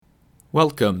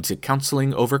Welcome to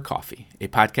Counseling Over Coffee, a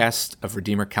podcast of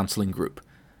Redeemer Counseling Group.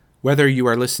 Whether you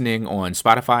are listening on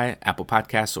Spotify, Apple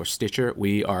Podcasts, or Stitcher,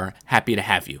 we are happy to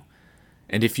have you.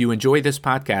 And if you enjoy this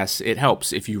podcast, it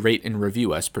helps if you rate and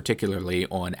review us, particularly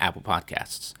on Apple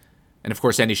Podcasts. And of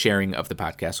course, any sharing of the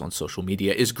podcast on social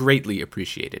media is greatly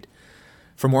appreciated.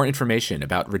 For more information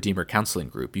about Redeemer Counseling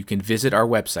Group, you can visit our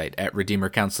website at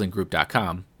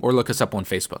redeemercounselinggroup.com or look us up on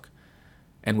Facebook.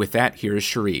 And with that, here is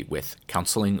Cherie with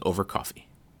Counseling Over Coffee.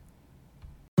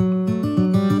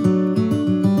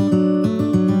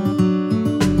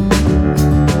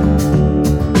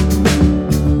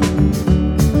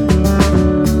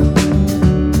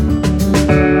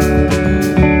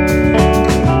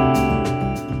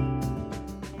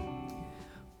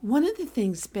 One of the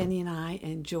things Benny and I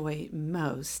enjoy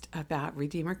most about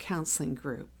Redeemer Counseling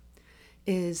Group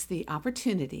is the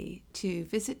opportunity to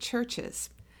visit churches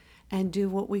and do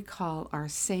what we call our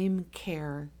Same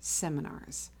Care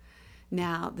seminars.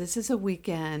 Now, this is a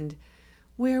weekend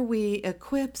where we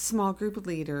equip small group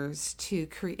leaders to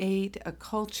create a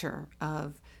culture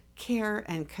of care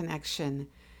and connection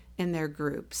in their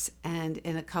groups. And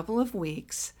in a couple of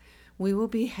weeks, we will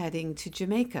be heading to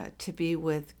Jamaica to be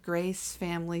with Grace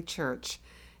Family Church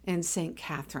in St.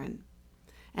 Catherine.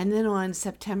 And then on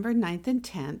September 9th and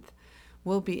 10th,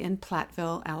 we'll be in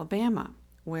Platteville, Alabama,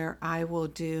 where I will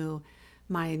do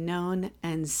my known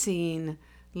and seen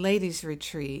ladies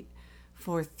retreat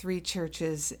for 3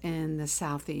 churches in the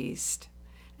Southeast.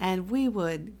 And we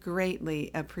would greatly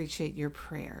appreciate your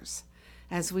prayers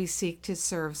as we seek to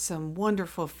serve some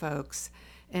wonderful folks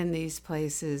in these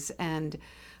places. And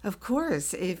of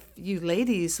course, if you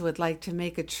ladies would like to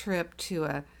make a trip to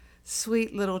a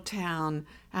sweet little town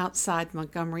outside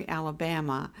Montgomery,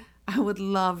 Alabama, I would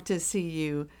love to see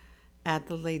you at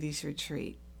the ladies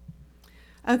retreat.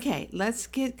 Okay, let's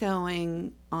get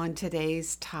going on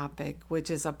today's topic,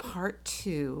 which is a part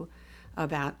 2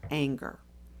 about anger.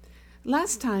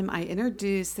 Last time I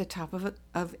introduced the topic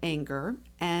of anger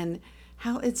and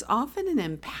how it's often an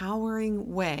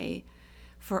empowering way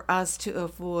for us to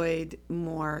avoid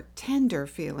more tender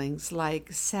feelings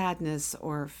like sadness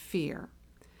or fear.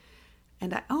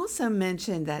 And I also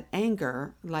mentioned that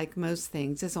anger, like most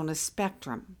things, is on a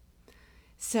spectrum.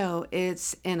 So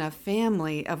it's in a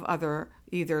family of other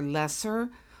either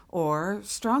lesser or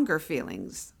stronger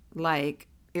feelings like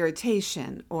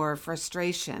irritation or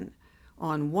frustration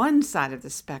on one side of the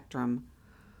spectrum,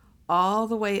 all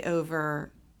the way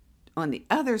over on the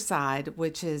other side,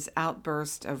 which is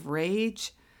outburst of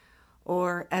rage,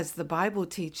 or as the Bible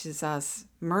teaches us,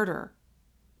 murder,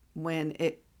 when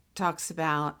it talks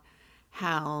about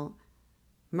how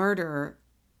murder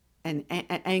and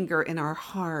anger in our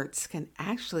hearts can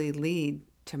actually lead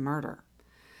to murder.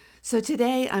 So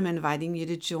today I'm inviting you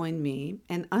to join me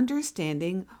in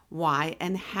understanding why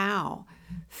and how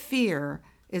fear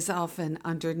is often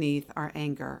underneath our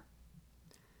anger.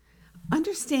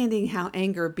 Understanding how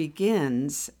anger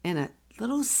begins in a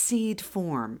little seed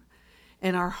form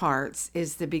in our hearts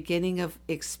is the beginning of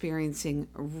experiencing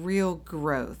real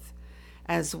growth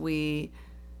as we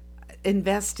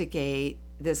investigate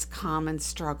this common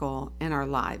struggle in our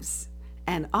lives.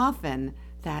 And often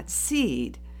that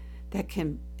seed that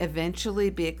can eventually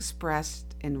be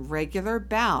expressed in regular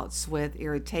bouts with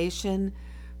irritation,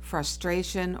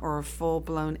 frustration, or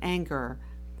full-blown anger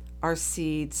are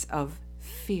seeds of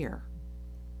fear.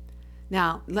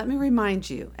 Now, let me remind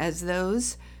you, as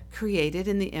those created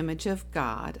in the image of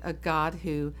God, a God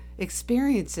who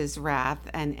experiences wrath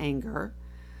and anger,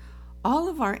 all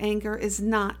of our anger is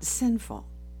not sinful.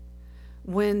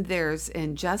 When there's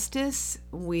injustice,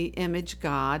 we image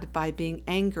God by being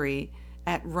angry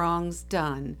at wrongs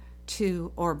done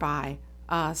to or by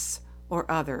us or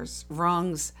others,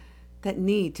 wrongs that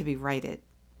need to be righted.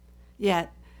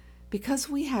 Yet, because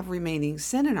we have remaining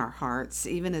sin in our hearts,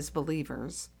 even as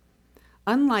believers,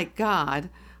 unlike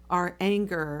God, our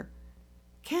anger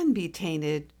can be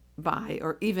tainted by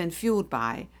or even fueled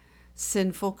by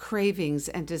sinful cravings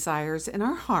and desires in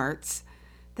our hearts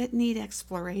that need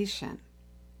exploration.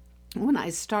 When I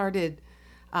started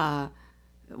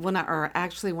when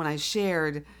I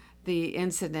shared the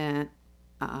incident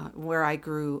where I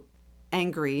grew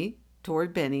angry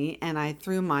toward Benny and I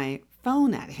threw my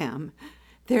phone at him,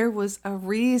 there was a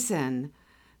reason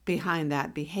behind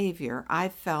that behavior. I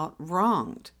felt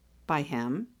wronged by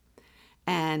him,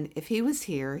 and if he was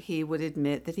here, he would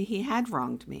admit that he had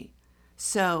wronged me.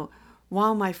 So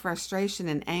while my frustration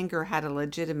and anger had a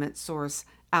legitimate source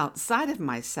outside of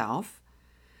myself,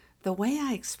 the way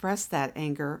I expressed that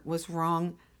anger was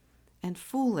wrong and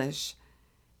foolish,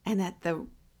 and at the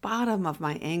bottom of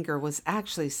my anger was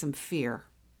actually some fear.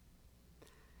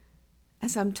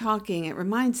 as I'm talking, it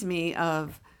reminds me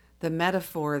of the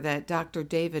metaphor that Dr.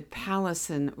 David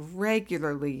Pallison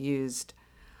regularly used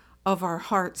of our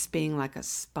hearts being like a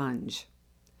sponge.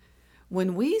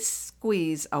 When we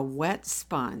squeeze a wet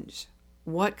sponge,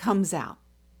 what comes out?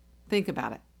 Think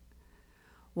about it.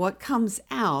 What comes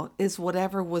out is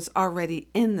whatever was already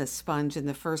in the sponge in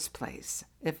the first place.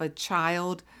 If a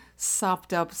child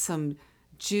sopped up some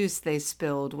juice they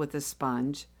spilled with a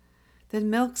sponge, then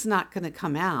milk's not going to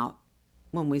come out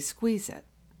when we squeeze it.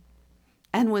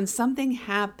 And when something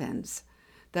happens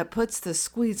that puts the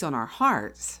squeeze on our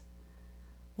hearts,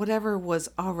 whatever was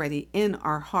already in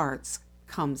our hearts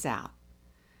comes out.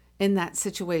 In that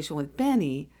situation with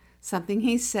Benny, something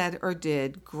he said or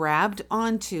did grabbed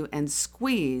onto and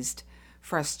squeezed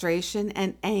frustration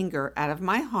and anger out of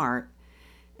my heart,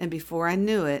 and before I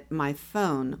knew it, my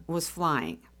phone was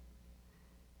flying.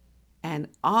 And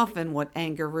often what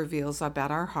anger reveals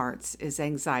about our hearts is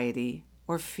anxiety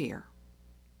or fear.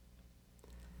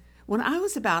 When I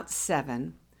was about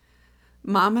 7,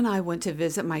 Mom and I went to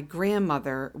visit my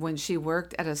grandmother when she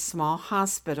worked at a small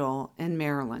hospital in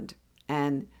Maryland.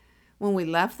 And when we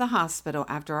left the hospital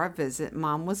after our visit,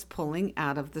 Mom was pulling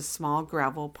out of the small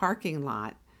gravel parking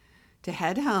lot to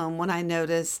head home when I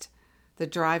noticed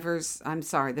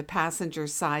the passenger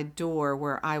side door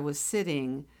where I was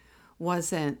sitting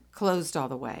wasn't closed all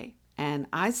the way. And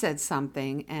I said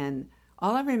something, and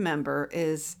all I remember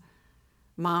is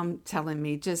Mom telling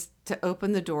me just to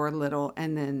open the door a little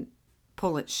and then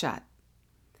pull it shut.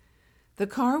 The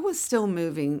car was still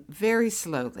moving very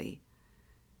slowly.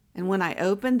 And when I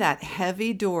opened that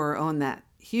heavy door on that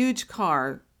huge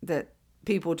car that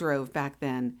people drove back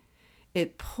then,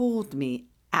 it pulled me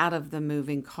out of the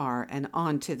moving car and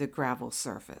onto the gravel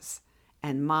surface.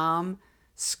 And Mom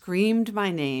screamed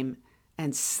my name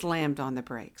and slammed on the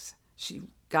brakes. She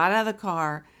got out of the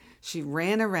car. She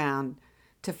ran around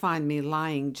to find me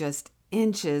lying just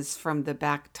inches from the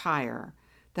back tire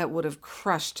that would have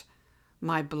crushed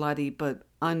my bloody but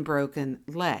unbroken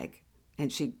leg.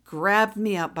 And she grabbed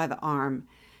me up by the arm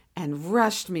and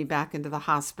rushed me back into the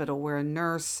hospital, where a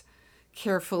nurse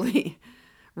carefully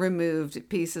removed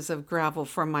pieces of gravel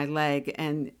from my leg.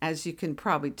 And as you can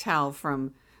probably tell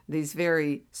from these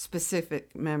very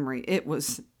specific memory, it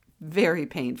was very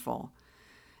painful.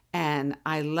 And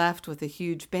I left with a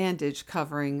huge bandage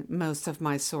covering most of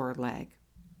my sore leg.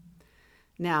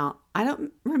 Now, I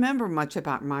don't remember much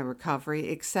about my recovery,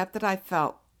 except that I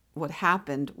felt what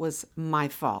happened was my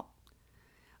fault.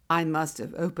 I must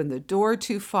have opened the door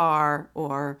too far,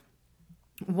 or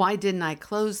why didn't I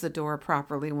close the door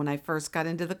properly when I first got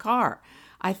into the car?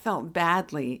 I felt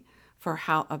badly for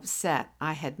how upset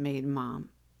I had made Mom.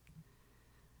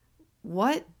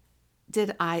 What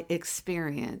did I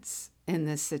experience in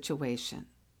this situation?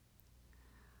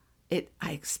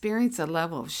 I experienced a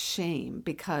level of shame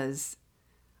because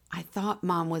I thought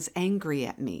Mom was angry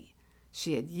at me.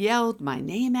 She had yelled my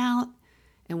name out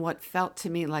in what felt to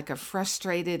me like a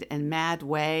frustrated and mad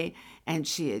way, and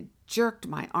she had jerked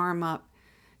my arm up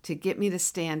to get me to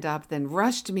stand up, then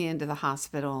rushed me into the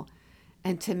hospital.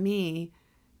 And to me,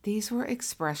 these were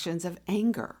expressions of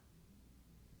anger.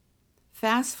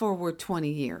 Fast forward 20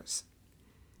 years.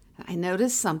 I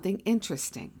noticed something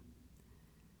interesting.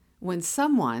 When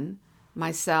someone,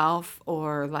 myself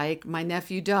or like my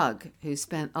nephew Doug, who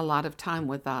spent a lot of time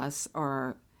with us,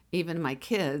 or even my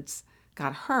kids,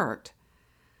 got hurt,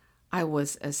 I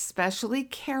was especially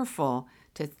careful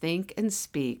to think and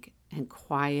speak in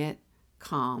quiet,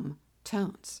 calm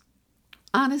tones.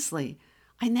 Honestly,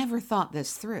 I never thought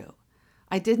this through.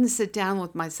 I didn't sit down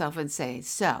with myself and say,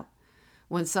 so,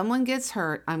 when someone gets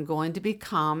hurt, I'm going to be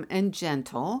calm and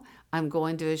gentle. I'm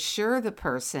going to assure the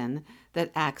person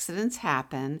that accidents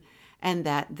happen and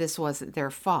that this wasn't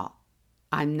their fault.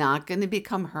 I'm not going to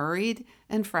become hurried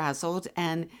and frazzled,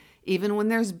 and even when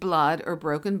there's blood or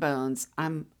broken bones,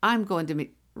 I'm going to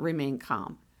remain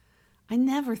calm. I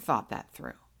never thought that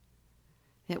through.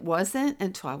 It wasn't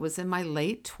until I was in my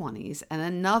late 20s and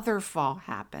another fall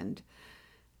happened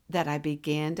that I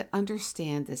began to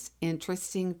understand this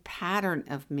interesting pattern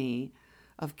of me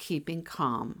of keeping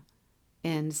calm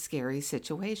in scary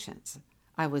situations.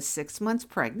 I was 6 months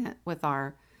pregnant with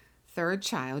our third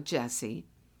child, Jesse,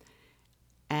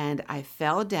 and I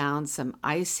fell down some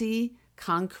icy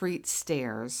concrete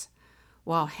stairs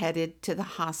while headed to the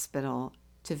hospital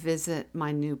to visit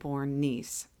my newborn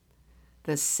niece.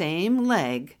 The same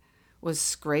leg was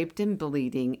scraped and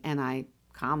bleeding, and I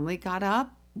calmly got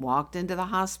up, walked into the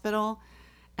hospital,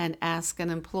 and asked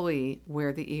an employee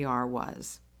where the ER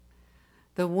was.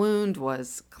 The wound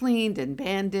was cleaned and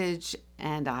bandaged,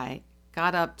 and I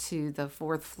got up to the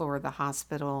 4th floor of the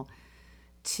hospital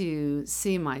to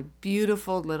see my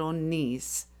beautiful little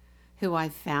niece, who I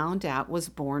found out was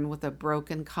born with a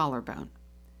broken collarbone.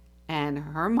 And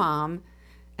her mom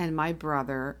and my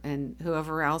brother and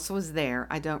whoever else was there,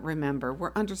 I don't remember,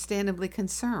 were understandably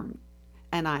concerned.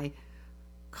 And I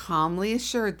calmly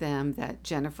assured them that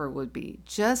Jennifer would be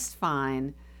just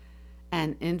fine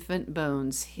and infant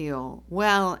bones heal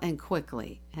well and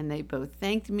quickly. And they both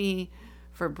thanked me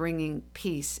for bringing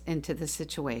peace into the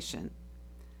situation.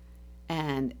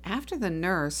 And after the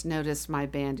nurse noticed my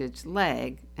bandaged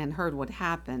leg and heard what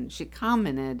happened, she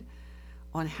commented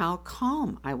on how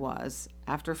calm I was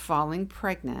after falling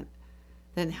pregnant,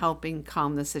 then helping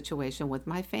calm the situation with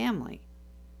my family.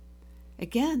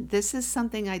 Again, this is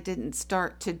something I didn't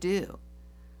start to do.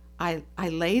 I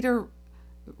later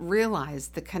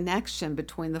realized the connection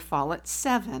between the fall at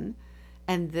 7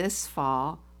 and this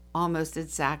fall almost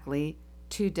exactly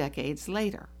 2 decades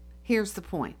later. Here's the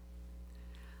point.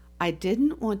 I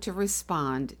didn't want to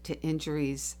respond to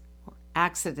injuries or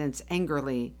accidents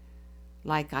angrily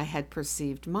like I had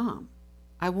perceived Mom.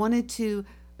 I wanted to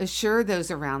assure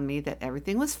those around me that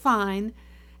everything was fine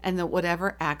and that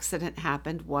whatever accident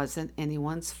happened wasn't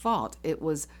anyone's fault. It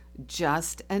was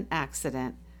just an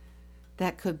accident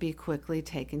that could be quickly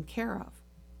taken care of.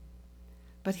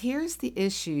 But here's the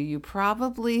issue you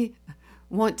probably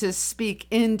want to speak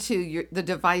into the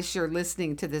device you're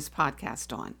listening to this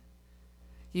podcast on.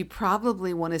 You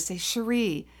probably want to say,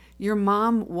 Cherie, your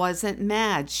mom wasn't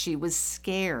mad. She was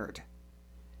scared.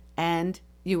 And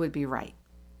you would be right.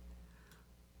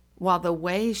 While the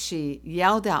way she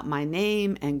yelled out my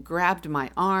name and grabbed my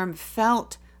arm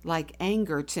felt like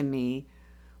anger to me,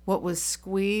 what was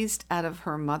squeezed out of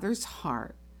her mother's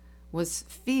heart was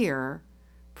fear,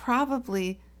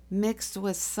 probably mixed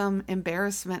with some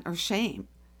embarrassment or shame.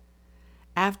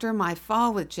 After my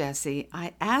fall with Jesse,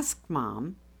 I asked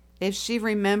Mom if she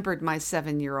remembered my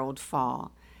 7-year-old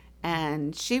fall,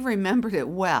 and she remembered it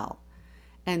well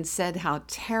and said how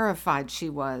terrified she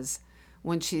was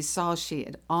when she saw she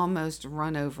had almost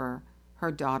run over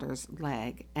her daughter's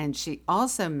leg. And she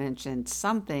also mentioned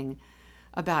something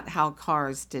about how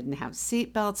cars didn't have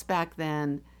seatbelts back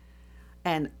then.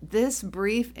 And this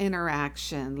brief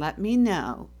interaction let me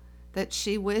know that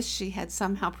she wished she had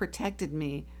somehow protected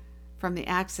me from the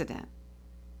accident.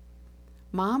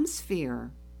 Mom's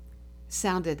fear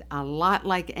sounded a lot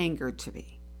like anger to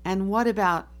me. And what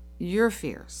about your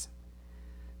fears?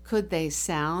 Could they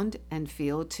sound and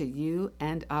feel to you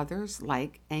and others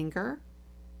like anger?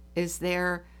 Is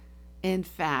there, in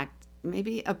fact,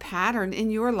 maybe a pattern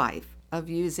in your life of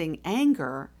using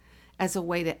anger as a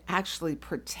way to actually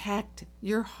protect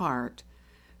your heart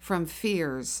from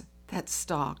fears that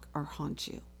stalk or haunt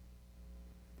you?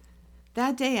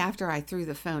 That day after I threw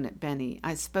the phone at Benny,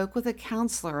 I spoke with a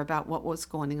counselor about what was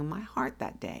going on in my heart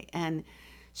that day, and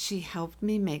she helped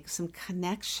me make some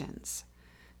connections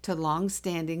to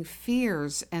long-standing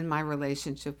fears in my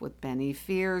relationship with Benny,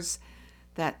 fears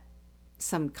that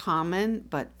some common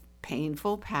but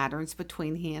painful patterns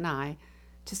between he and I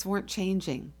just weren't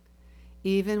changing,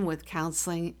 even with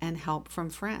counseling and help from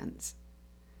friends.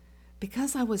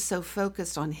 Because I was so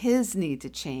focused on his need to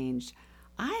change,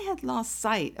 I had lost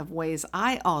sight of ways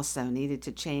I also needed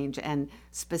to change, and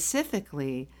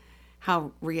specifically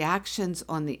how reactions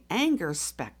on the anger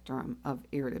spectrum of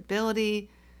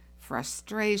irritability,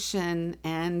 frustration,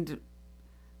 and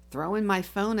throwing my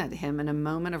phone at him in a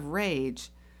moment of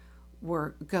rage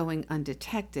were going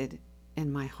undetected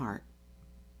in my heart.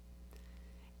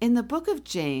 In the book of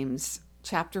James,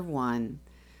 chapter 1,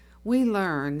 we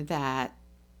learn that,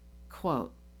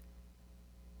 quote,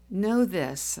 "Know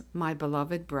this, my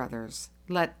beloved brothers,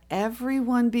 let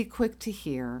everyone be quick to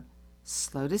hear,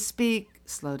 slow to speak,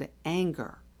 slow to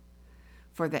anger.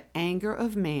 For the anger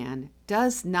of man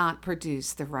does not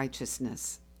produce the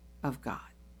righteousness of God."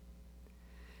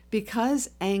 Because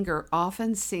anger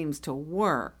often seems to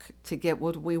work to get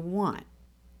what we want,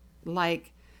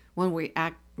 like when we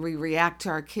react to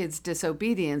our kids'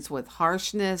 disobedience with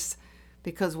harshness,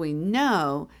 because we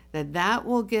know that that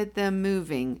will get them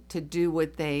moving to do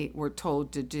what they were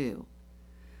told to do.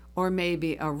 Or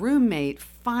maybe a roommate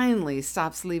finally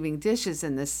stops leaving dishes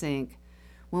in the sink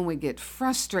when we get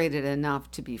frustrated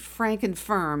enough to be frank and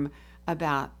firm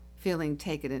about feeling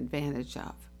taken advantage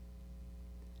of.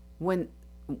 When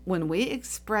we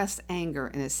express anger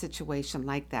in a situation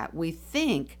like that, we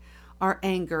think our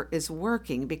anger is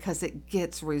working because it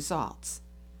gets results.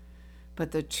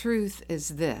 But the truth is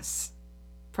this,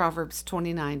 Proverbs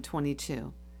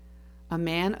 29:22, "A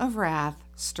man of wrath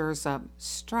stirs up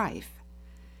strife,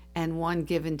 and one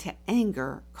given to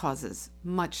anger causes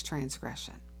much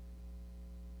transgression."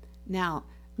 Now,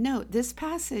 note, this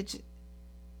passage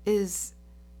is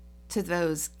to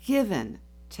those given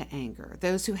to anger,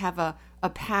 those who have a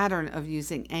pattern of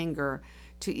using anger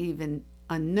to even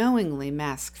unknowingly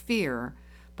mask fear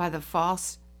by the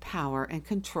false power and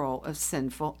control of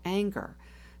sinful anger.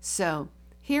 So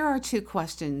here are 2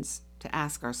 questions to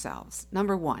ask ourselves.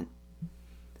 Number 1,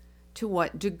 to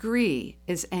what degree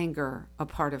is anger a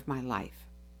part of my life?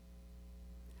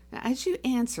 Now, as you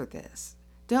answer this,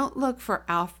 don't look for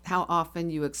how often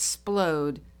you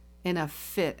explode in a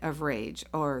fit of rage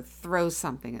or throw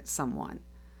something at someone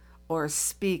or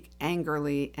speak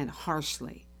angrily and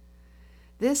harshly.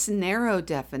 This narrow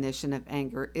definition of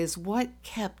anger is what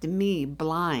kept me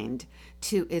blind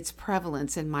to its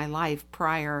prevalence in my life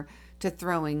prior to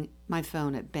throwing my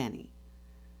phone at Benny.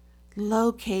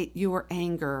 Locate your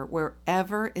anger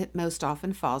wherever it most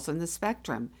often falls on the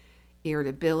spectrum.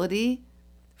 Irritability,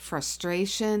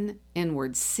 frustration,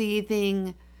 inward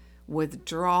seething,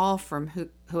 withdrawal from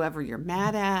whoever you're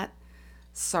mad at,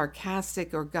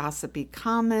 sarcastic or gossipy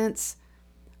comments,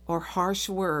 or harsh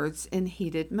words in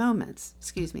heated moments.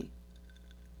 Excuse me.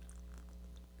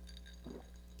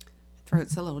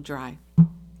 Throat's a little dry.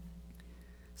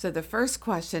 So the first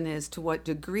question is, to what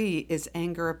degree is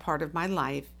anger a part of my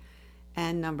life?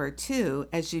 And number 2,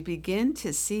 as you begin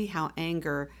to see how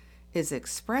anger is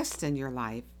expressed in your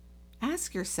life,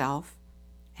 ask yourself,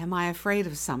 am I afraid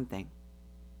of something?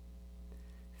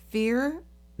 Fear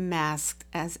masked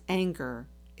as anger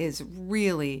is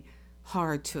really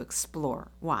hard to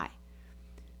explore. Why?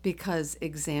 Because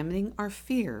examining our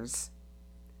fears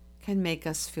can make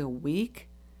us feel weak,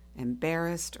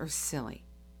 embarrassed, or silly.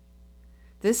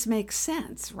 This makes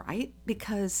sense, right?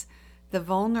 Because the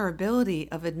vulnerability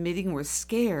of admitting we're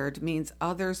scared means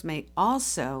others may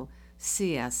also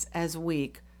see us as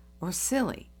weak or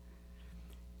silly.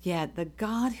 Yet the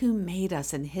God who made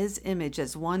us in His image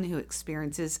as one who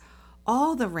experiences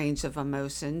all the range of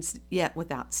emotions, yet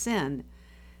without sin,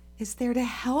 is there to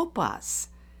help us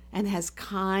and has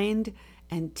kind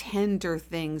and tender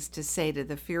things to say to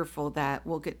the fearful that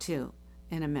we'll get to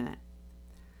in a minute.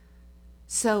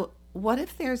 So, what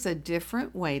if there's a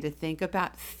different way to think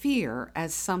about fear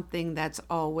as something that's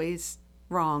always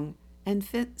wrong and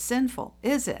sinful?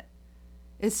 Is it?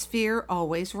 Is fear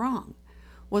always wrong?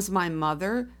 Was my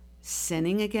mother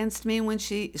sinning against me when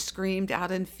she screamed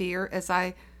out in fear as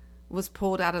I was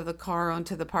pulled out of the car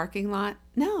onto the parking lot?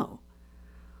 No.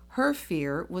 Her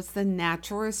fear was the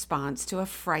natural response to a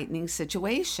frightening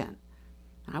situation.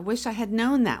 I wish I had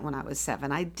known that when I was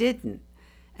 7. I didn't.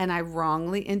 And I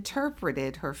wrongly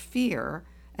interpreted her fear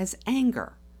as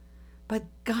anger. But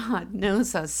God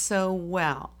knows us so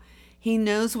well. He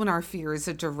knows when our fear is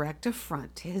a direct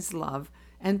affront to His love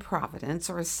and providence,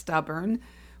 or a stubborn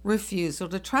refusal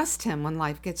to trust Him when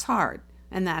life gets hard,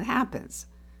 and that happens.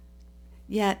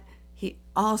 Yet He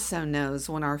also knows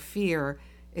when our fear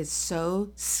is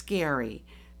so scary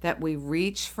that we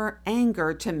reach for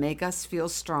anger to make us feel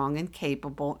strong and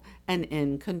capable and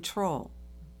in control.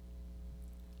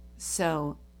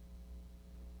 So,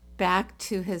 back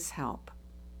to His help.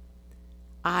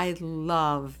 I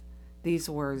love these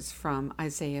words from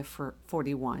Isaiah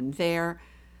 41. They're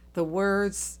the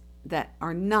words that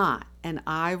are not an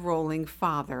eye-rolling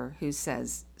father who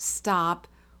says, "Stop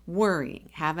worrying.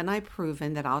 Haven't I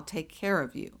proven that I'll take care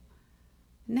of you?"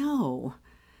 No,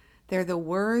 they're the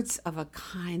words of a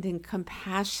kind and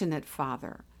compassionate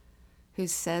father who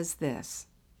says this: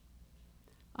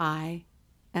 "I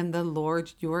am the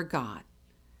Lord your God,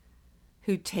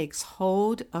 who takes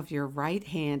hold of your right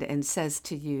hand and says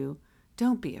to you,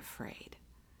 'Don't be afraid.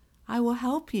 I will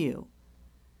help you.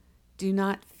 Do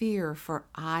not fear, for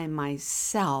I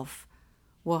myself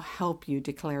will help you,'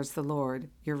 declares the Lord,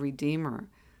 your Redeemer,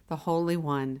 the Holy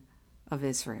One of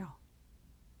Israel."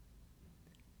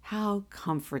 How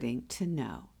comforting to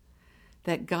know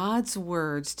that God's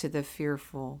words to the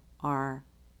fearful are,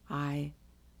 "I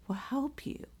will help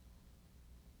you.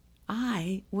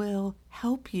 I will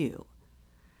help you."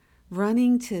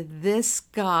 Running to this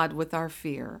God with our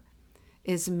fear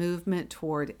is movement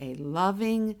toward a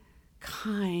loving,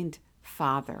 kind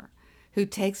Father who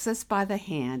takes us by the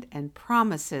hand and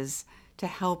promises to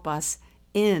help us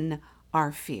in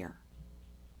our fear.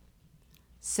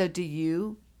 So, do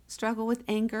you struggle with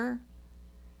anger?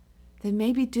 Then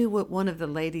maybe do what one of the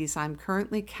ladies I'm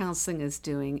currently counseling is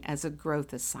doing as a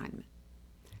growth assignment.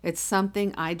 It's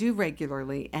something I do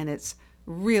regularly, and it's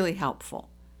really helpful.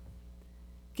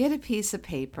 Get a piece of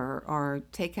paper or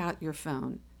take out your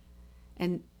phone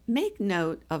and make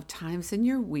note of times in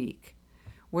your week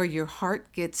where your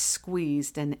heart gets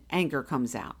squeezed and anger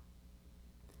comes out.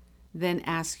 Then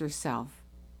ask yourself,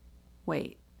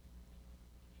 wait,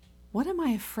 what am I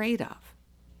afraid of?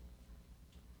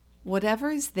 Whatever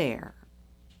is there,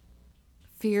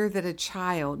 fear that a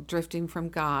child drifting from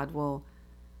God will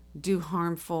do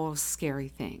harmful, scary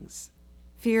things.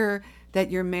 Fear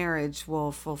that your marriage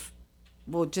will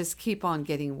just keep on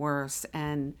getting worse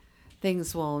and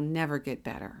things will never get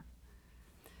better.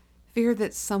 Fear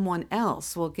that someone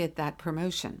else will get that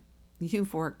promotion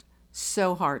you've worked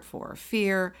so hard for.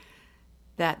 Fear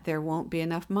that there won't be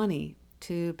enough money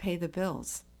to pay the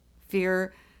bills.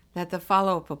 Fear that the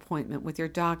follow-up appointment with your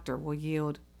doctor will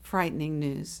yield frightening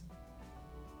news.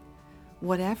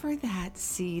 Whatever that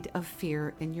seed of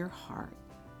fear in your heart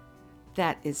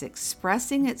that is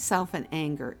expressing itself in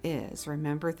anger is,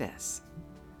 remember this: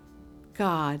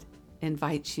 God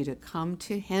invites you to come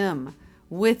to Him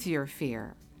with your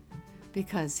fear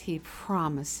because He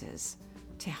promises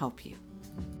to help you.